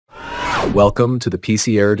Welcome to the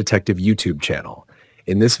PC Error Detective YouTube channel.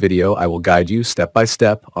 In this video, I will guide you step by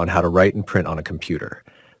step on how to write and print on a computer.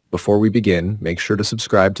 Before we begin, make sure to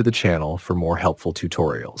subscribe to the channel for more helpful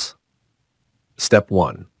tutorials. Step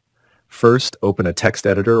 1. First, open a text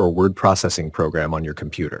editor or word processing program on your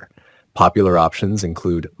computer. Popular options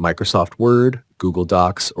include Microsoft Word, Google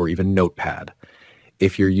Docs, or even Notepad.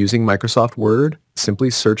 If you're using Microsoft Word, simply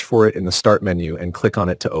search for it in the Start menu and click on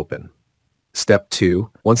it to open. Step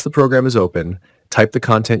 2. Once the program is open, type the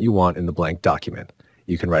content you want in the blank document.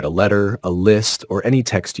 You can write a letter, a list, or any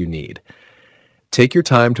text you need. Take your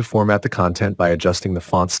time to format the content by adjusting the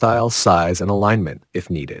font style, size, and alignment if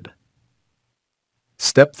needed.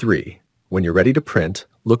 Step 3. When you're ready to print,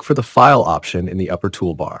 look for the File option in the upper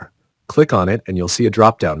toolbar. Click on it and you'll see a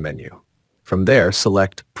drop-down menu. From there,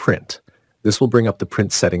 select Print. This will bring up the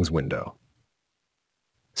Print Settings window.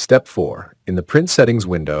 Step 4. In the Print Settings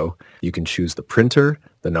window, you can choose the printer,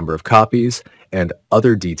 the number of copies, and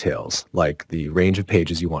other details like the range of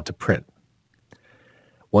pages you want to print.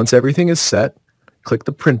 Once everything is set, click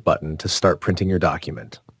the Print button to start printing your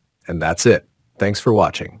document. And that's it. Thanks for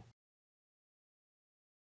watching.